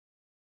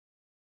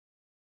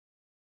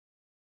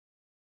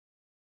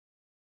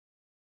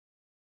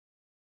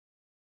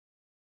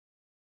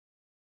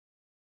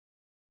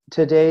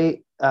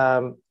today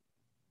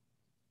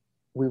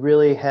we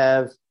really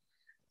have,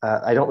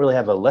 I don't really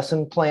have a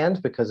lesson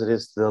planned because it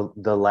is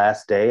the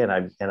last day, and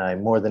I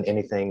more than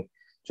anything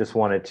just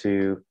wanted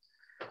to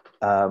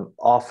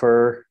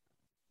offer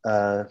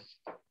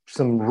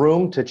some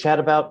room to chat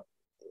about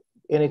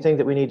anything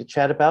that we need to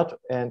chat about,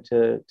 and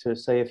to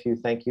say a few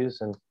thank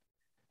yous, and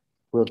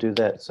we'll do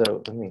that.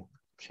 So let me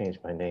change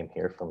my name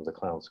here from the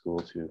clown school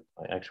to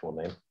my actual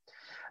name.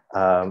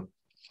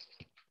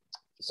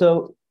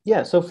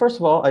 So first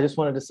of all, I just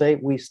wanted to say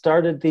we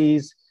started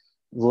these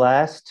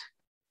last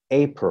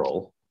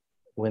April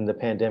when the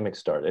pandemic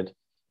started,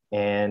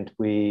 and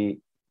we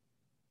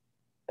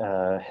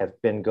have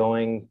been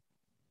going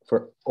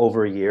for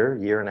over a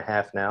year and a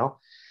half now.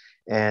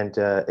 And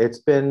it's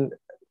been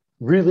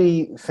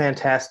really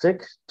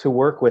fantastic to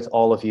work with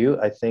all of you.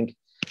 I think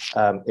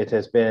it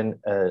has been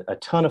a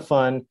ton of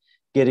fun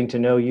getting to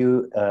know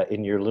you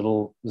in your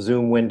little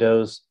Zoom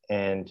windows,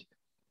 and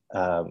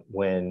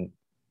when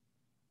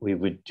we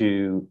would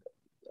do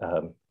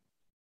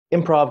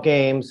improv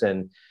games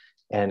and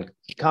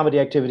comedy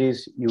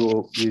activities,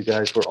 you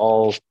guys were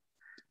all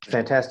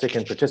fantastic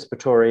and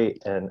participatory,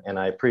 and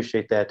I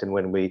appreciate that. And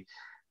when we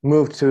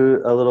moved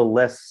to a little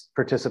less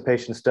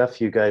participation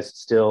stuff, you guys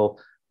still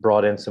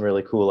brought in some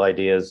really cool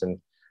ideas, and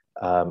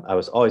I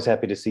was always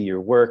happy to see your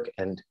work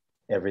and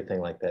everything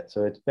like that.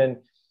 So it's been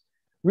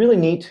really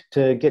neat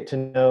to get to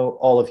know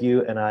all of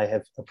you, and I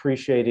have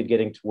appreciated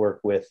getting to work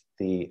with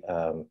the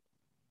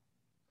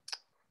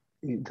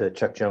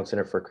Chuck Jones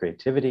Center for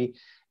Creativity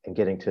and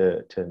getting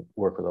to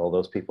work with all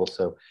those people.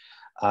 So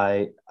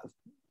I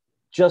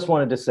just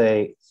wanted to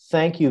say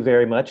thank you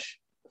very much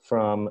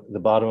from the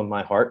bottom of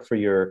my heart for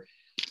your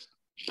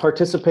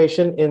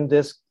participation in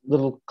this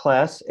little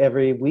class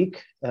every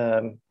week.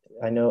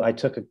 I know I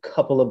took a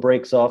couple of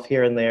breaks off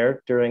here and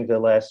there during the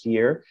last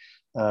year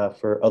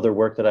for other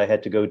work that I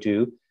had to go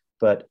do,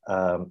 but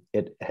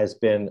it has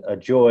been a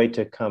joy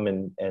to come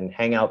and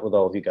hang out with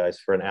all of you guys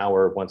for an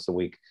hour once a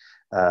week,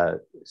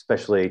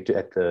 especially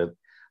at the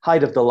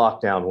height of the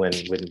lockdown when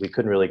we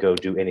couldn't really go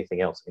do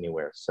anything else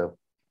anywhere. So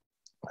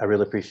I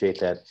really appreciate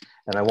that.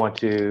 And I want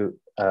to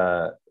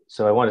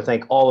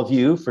thank all of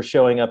you for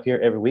showing up here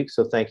every week.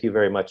 So thank you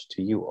very much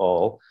to you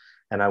all.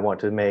 And I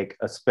want to make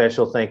a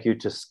special thank you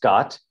to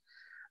Scott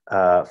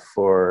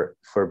for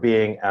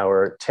being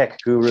our tech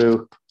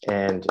guru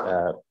and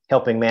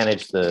helping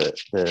manage the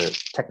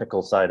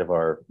technical side of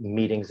our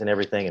meetings and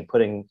everything, and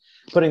putting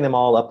them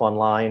all up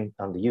online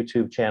on the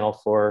YouTube channel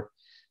for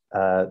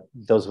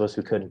those of us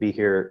who couldn't be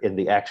here in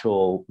the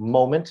actual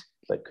moment,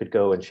 but could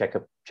go and check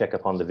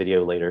up on the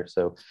video later.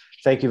 So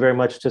thank you very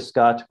much to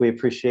Scott. We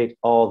appreciate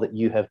all that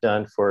you have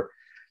done for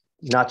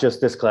not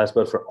just this class,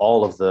 but for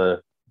all of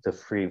the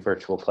free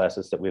virtual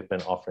classes that we've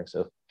been offering.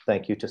 So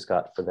thank you to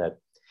Scott for that.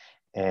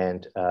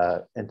 And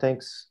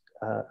thanks.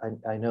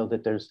 I know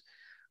that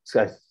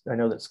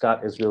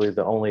Scott is really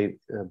the only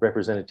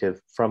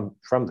representative from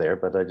there,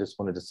 but I just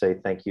wanted to say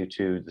thank you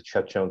to the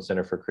Chuck Jones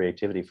Center for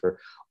Creativity for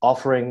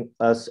offering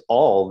us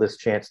all this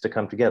chance to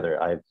come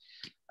together.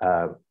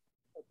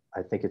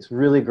 I think it's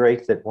really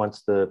great that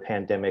once the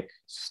pandemic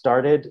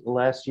started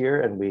last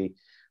year, and we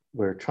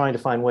were trying to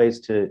find ways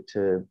to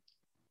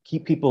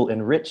keep people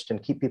enriched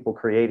and keep people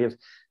creative,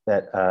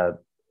 that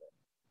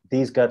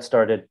these got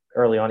started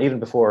early on, even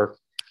before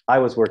I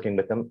was working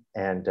with them.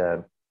 And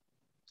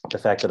the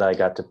fact that I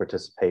got to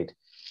participate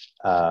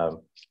and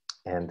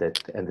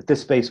that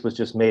this space was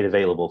just made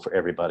available for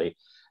everybody.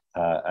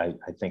 I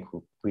think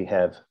we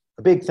have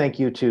a big thank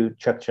you to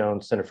Chuck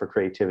Jones Center for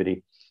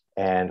Creativity.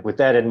 And with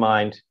that in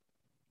mind,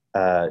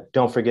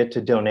 don't forget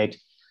to donate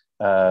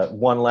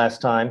one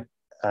last time.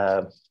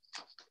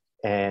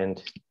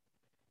 And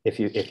if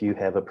you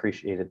have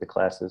appreciated the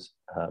classes,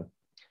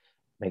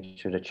 make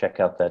sure to check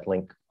out that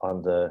link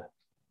on the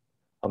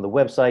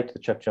website, the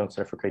Chuck Jones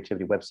Center for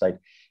Creativity website,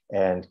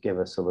 and give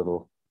us a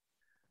little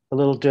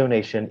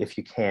donation if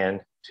you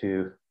can,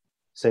 to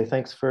say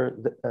thanks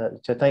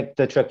to thank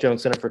the Chuck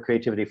Jones Center for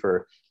Creativity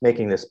for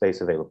making this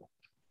space available.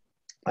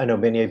 I know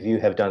many of you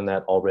have done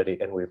that already,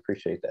 and we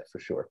appreciate that for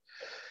sure.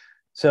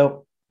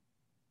 So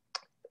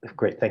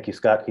great, thank you,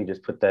 Scott. He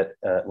just put that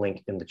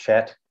link in the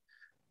chat.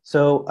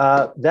 So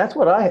that's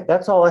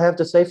all I have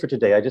to say for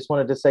today. I just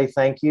wanted to say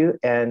thank you,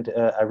 and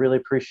I really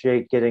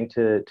appreciate getting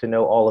to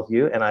know all of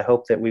you, and I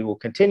hope that we will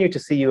continue to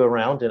see you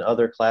around in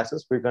other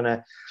classes.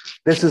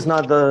 This is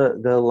not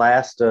the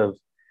last of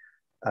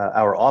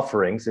our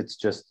offerings. It's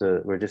just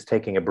we're just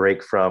taking a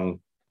break from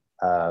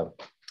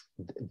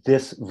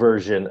this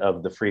version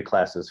of the free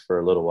classes for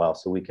a little while,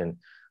 so we can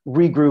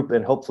regroup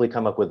and hopefully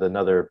come up with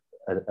another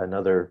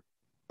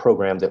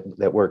program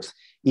that works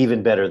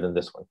even better than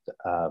this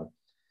one.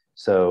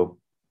 So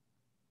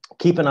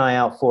keep an eye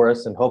out for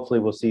us, and hopefully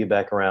we'll see you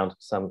back around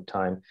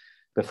sometime.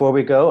 Before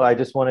we go, I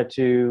just wanted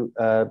to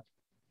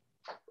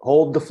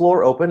hold the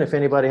floor open. If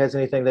anybody has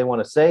anything they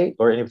want to say,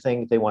 or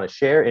anything they want to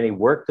share, any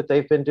work that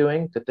they've been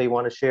doing that they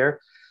want to share,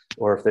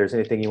 or if there's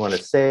anything you want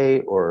to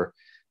say, or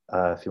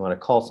if you want to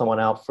call someone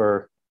out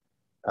for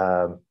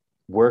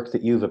work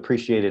that you've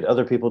appreciated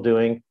other people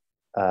doing,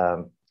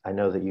 I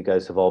know that you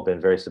guys have all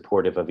been very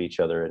supportive of each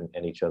other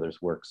and each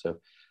other's work. So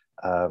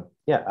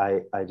yeah,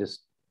 I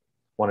just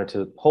wanted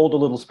to hold a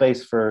little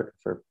space for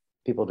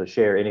people to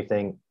share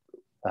anything,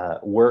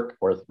 work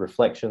or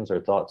reflections or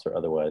thoughts or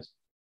otherwise.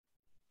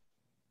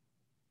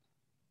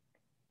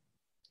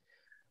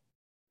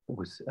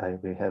 We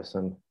have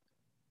some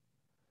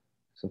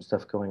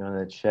stuff going on in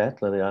the chat.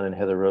 Liliana and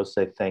Heather Rose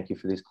say thank you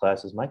for these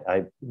classes, Mike.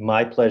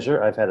 My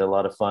pleasure. I've had a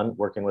lot of fun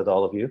working with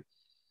all of you.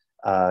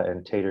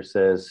 And Tater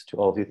says to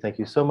all of you, thank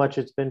you so much.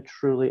 It's been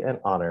truly an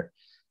honor.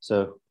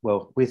 So,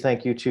 well, we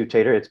thank you too,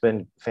 Tater. It's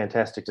been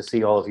fantastic to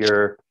see all of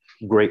your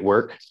great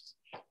work.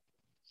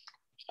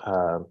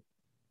 Oh,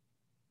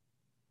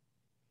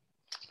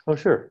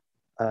 sure.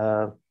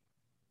 Yeah,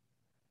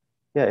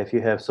 if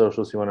you have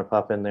socials you want to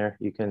pop in there,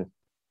 you can.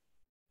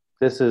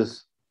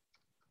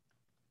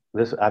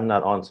 I'm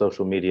not on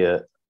social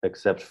media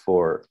except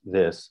for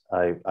this.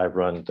 I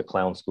run the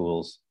Clown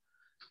School's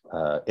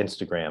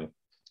Instagram,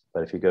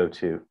 but if you go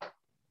to,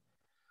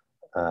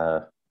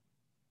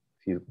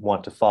 if you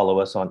want to follow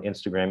us on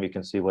Instagram, you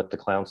can see what the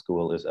Clown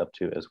School is up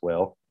to as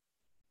well.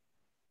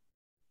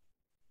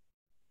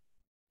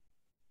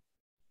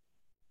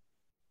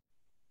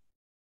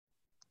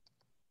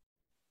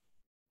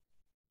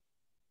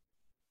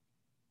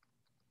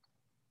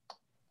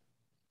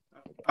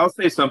 I'll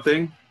say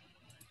something.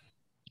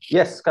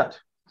 Yes, Scott.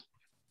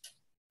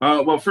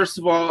 Well, first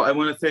of all, I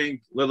want to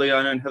thank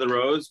Liliana and Heather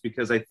Rose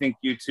because I think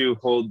you two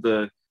hold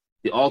the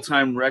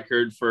all-time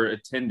record for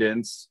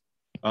attendance.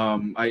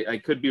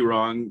 I could be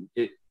wrong.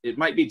 It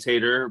might be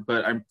Tater,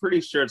 but I'm pretty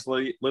sure it's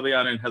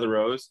Liliana and Heather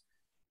Rose.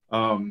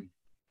 I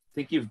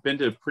think you've been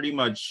to pretty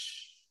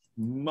much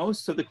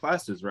most of the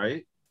classes,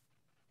 right?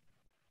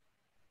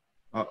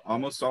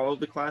 Almost all of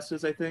the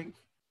classes, I think.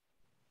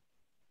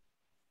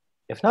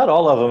 If not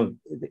all of them,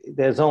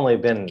 there's only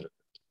been,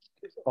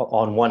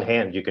 on one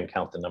hand, you can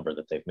count the number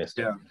that they've missed.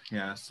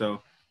 Yeah.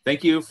 So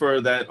thank you for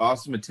that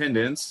awesome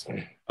attendance.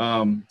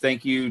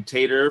 Thank you,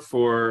 Tater,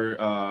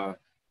 for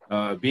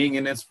being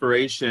an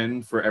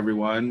inspiration for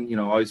everyone. You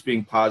know, always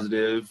being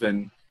positive,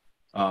 and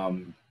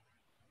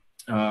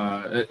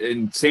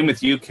same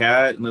with you,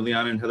 Kat,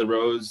 Liliana, and Heather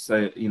Rose.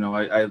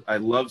 I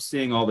love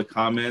seeing all the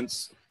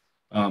comments,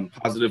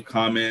 positive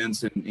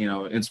comments, and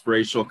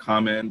inspirational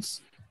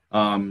comments.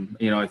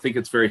 I think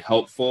it's very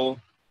helpful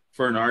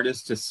for an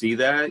artist to see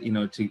that,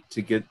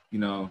 to get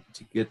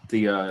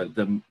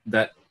the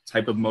that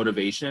type of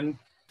motivation.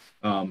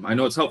 I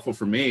know it's helpful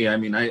for me. I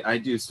mean, I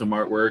do some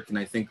artwork, and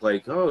I think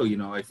like,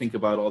 I think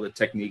about all the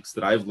techniques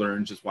that I've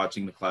learned just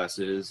watching the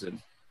classes.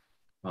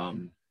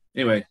 And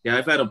anyway, yeah,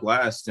 I've had a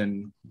blast,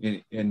 and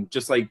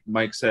just like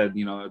Mike said,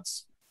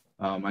 it's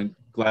I'm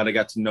glad I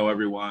got to know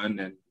everyone,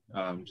 and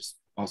just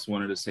also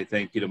wanted to say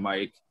thank you to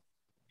Mike.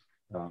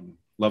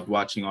 Loved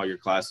watching all your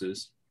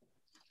classes.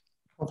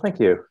 Well, thank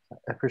you. I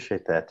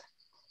appreciate that.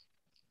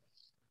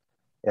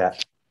 Yeah,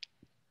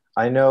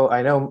 I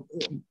know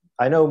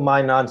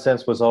my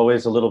nonsense was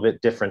always a little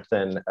bit different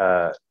than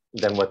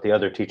what the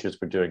other teachers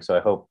were doing. So I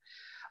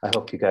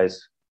hope you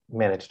guys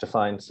managed to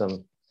find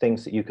some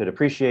things that you could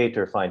appreciate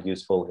or find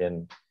useful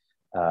in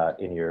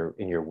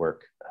your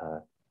work.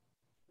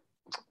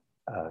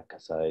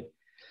 Because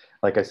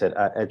like I said,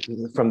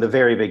 from the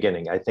very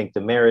beginning, I think the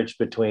marriage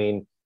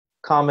between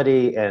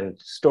comedy and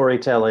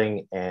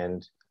storytelling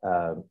and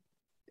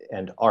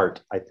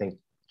art, I think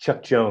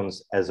Chuck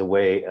Jones as a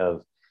way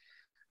of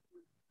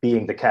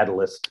being the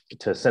catalyst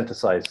to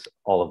synthesize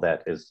all of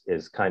that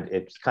is kind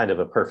of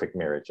a perfect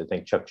marriage. I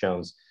think Chuck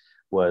Jones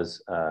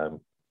was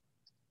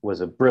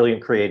a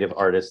brilliant creative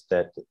artist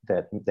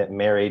that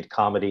married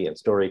comedy and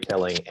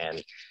storytelling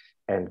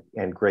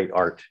and great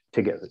art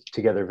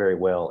together very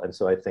well. And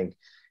so I think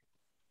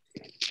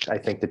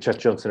the Chuck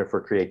Jones Center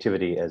for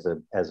Creativity as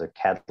a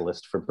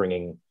catalyst for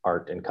bringing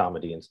art and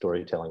comedy and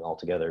storytelling all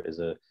together is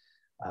a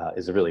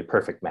really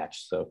perfect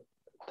match. So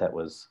that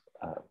was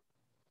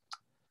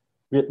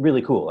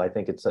really cool. I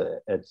think it's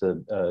a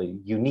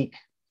unique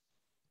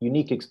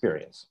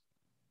experience.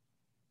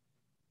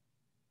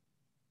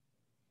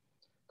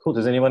 Cool.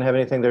 Does anyone have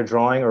anything they're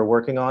drawing or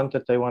working on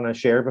that they want to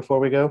share before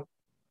we go?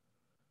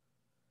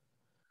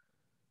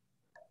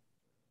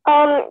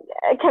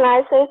 Can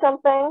I say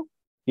something?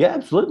 Yeah,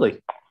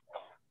 absolutely.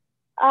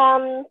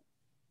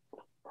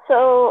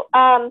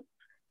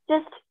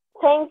 Just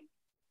thank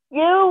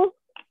you,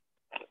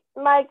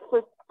 Mike,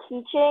 for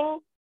teaching,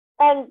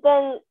 and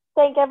then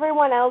thank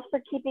everyone else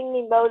for keeping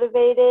me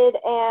motivated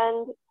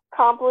and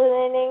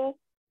complimenting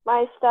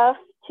my stuff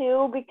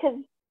too, because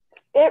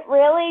it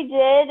really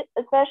did,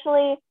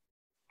 especially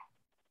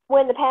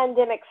when the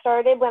pandemic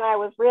started, when I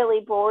was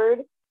really bored,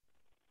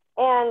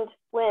 and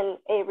when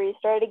Avery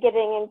started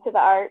getting into the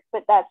art,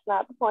 but that's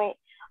not the point.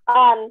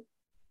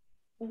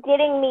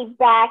 Getting me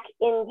back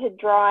into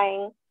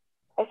drawing.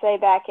 I say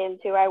back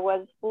into, I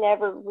was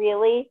never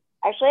really,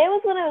 actually I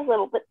was when I was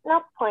little, but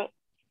not the point,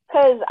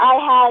 because I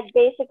had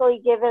basically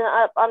given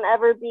up on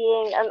ever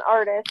being an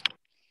artist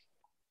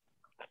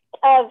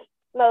of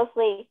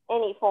mostly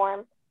any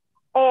form.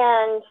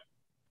 And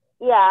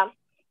yeah.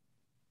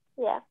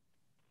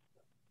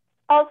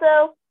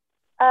 Also,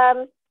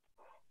 um,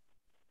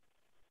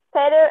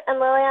 Tater and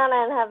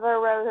Liliana and Heather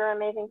Rose are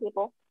amazing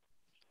people.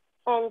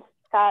 And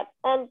Scott.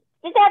 And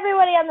just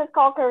everybody on this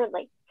call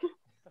currently.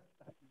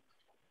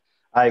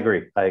 I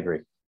agree.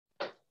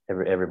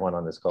 Everyone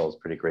on this call is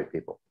pretty great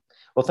people.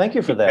 Well, thank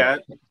you for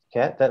that,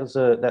 Kat. That was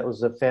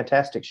a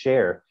fantastic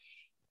share.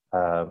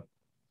 I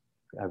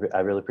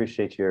really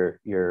appreciate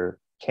your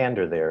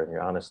candor there and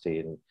your honesty,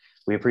 and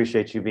we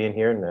appreciate you being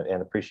here,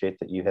 and appreciate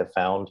that you have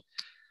found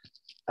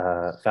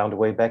a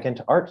way back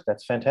into art.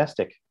 That's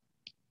fantastic.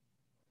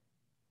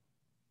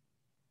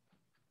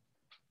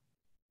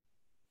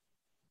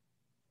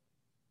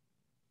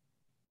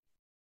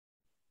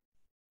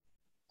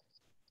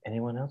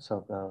 Anyone else?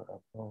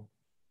 I'll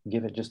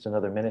give it just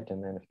another minute,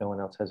 and then if no one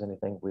else has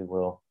anything, we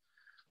will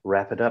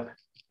wrap it up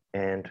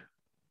and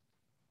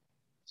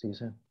see you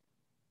soon.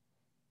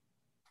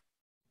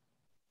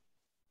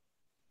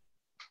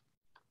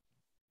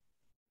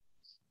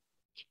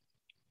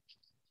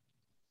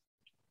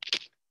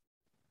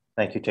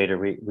 Thank you, Tater.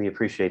 We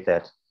appreciate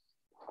that.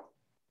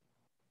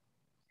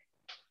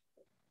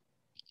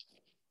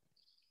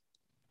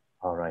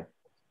 All right.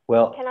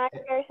 Well, can I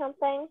share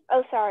something?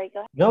 Oh, sorry. Go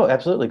ahead. No,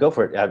 absolutely. Go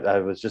for it. I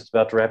was just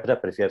about to wrap it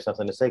up, but if you have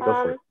something to say, go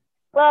for it.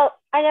 Well,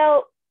 I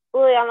know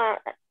Liliana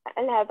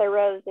and Heather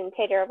Rose and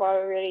Tater have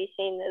already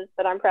seen this,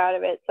 but I'm proud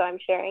of it, so I'm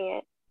sharing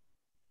it.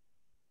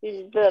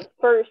 This is the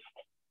first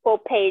full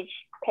page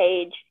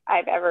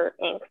I've ever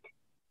inked.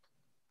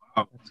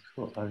 Oh, that's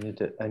cool. I need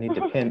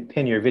to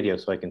pin your video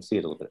so I can see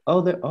it a little bit.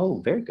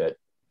 Oh, very good.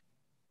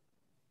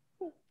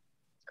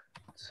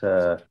 It's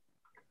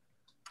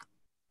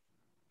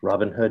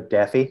Robin Hood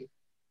Daffy.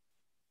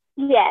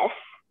 Yes.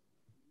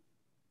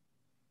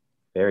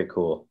 Very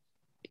cool.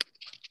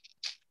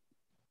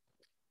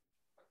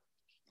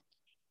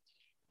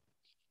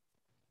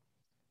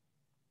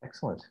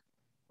 Excellent.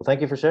 Well,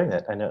 thank you for sharing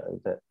that. I know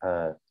that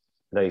I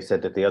know you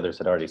said that the others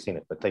had already seen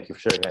it, but thank you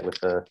for sharing that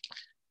with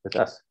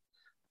us.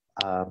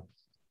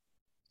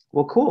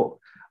 Well, cool.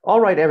 All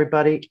right,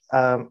 everybody.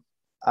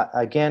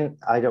 Again,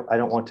 I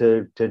don't want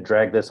to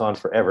drag this on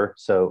forever,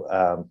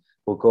 so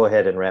we'll go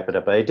ahead and wrap it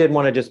up. I did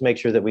want to just make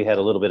sure that we had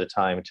a little bit of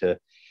time to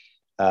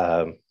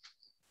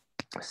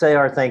say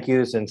our thank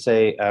yous and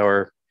say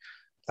our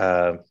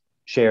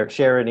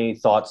share any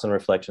thoughts and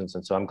reflections.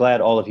 And so I'm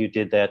glad all of you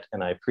did that,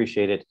 and I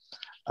appreciate it.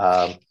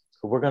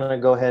 We're going to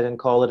go ahead and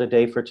call it a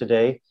day for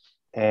today.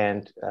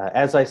 And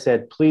as I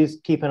said, please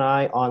keep an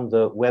eye on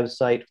the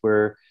website.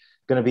 We're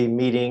going to be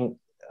meeting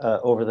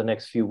over the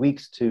next few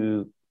weeks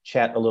to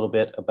chat a little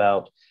bit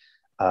about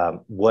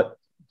what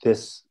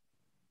this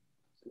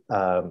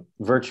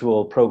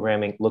virtual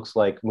programming looks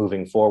like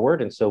moving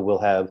forward. And so we'll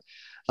have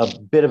a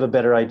bit of a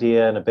better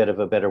idea and a bit of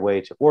a better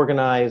way to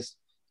organize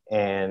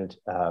and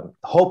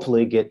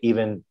hopefully get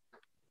even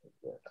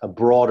a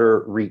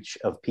broader reach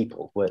of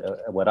people.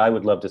 What I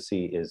would love to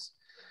see is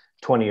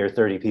 20 or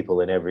 30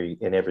 people in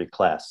every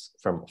class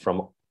from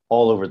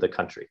all over the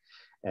country.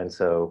 And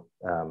so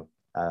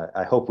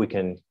I hope we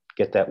can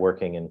get that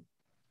working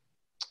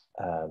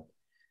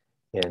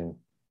in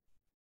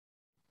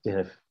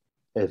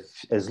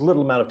as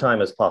little amount of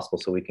time as possible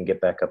so we can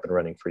get back up and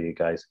running for you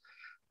guys.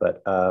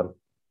 But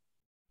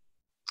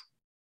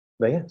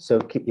yeah, so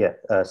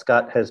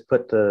Scott has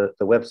put the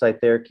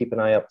website there. Keep an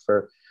eye out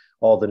for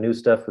all the new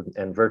stuff,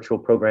 and virtual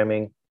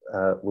programming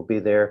will be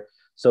there.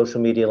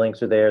 Social media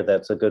links are there.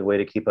 That's a good way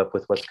to keep up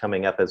with what's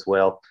coming up as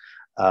well.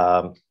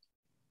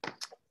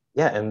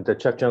 Yeah, and the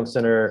Chuck Jones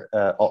Center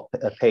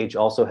page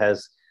also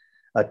has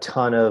a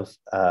ton of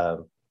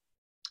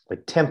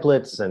like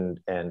templates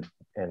and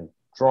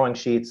drawing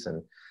sheets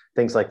and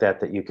things like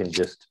that you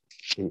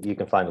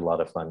can find a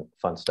lot of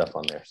fun stuff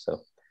on there.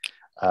 So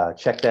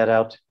check that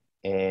out.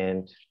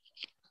 And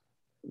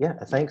yeah,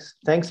 thanks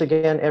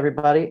again,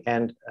 everybody,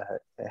 and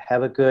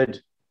have a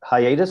good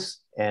hiatus,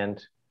 and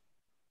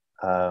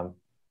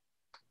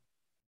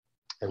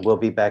we'll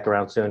be back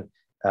around soon.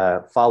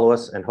 Follow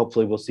us, and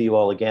hopefully we'll see you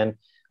all again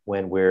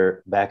when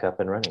we're back up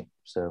and running.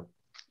 So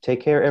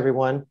take care,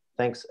 everyone.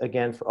 Thanks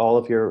again for all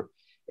of your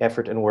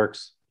effort and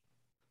works.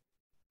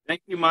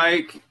 Thank you,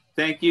 Mike.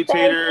 Thank you,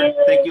 Tater.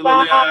 Thank you,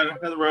 Liliana,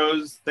 Heather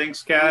Rose.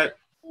 Thanks, Kat.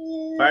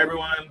 Bye,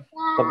 everyone.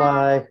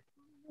 Bye-bye.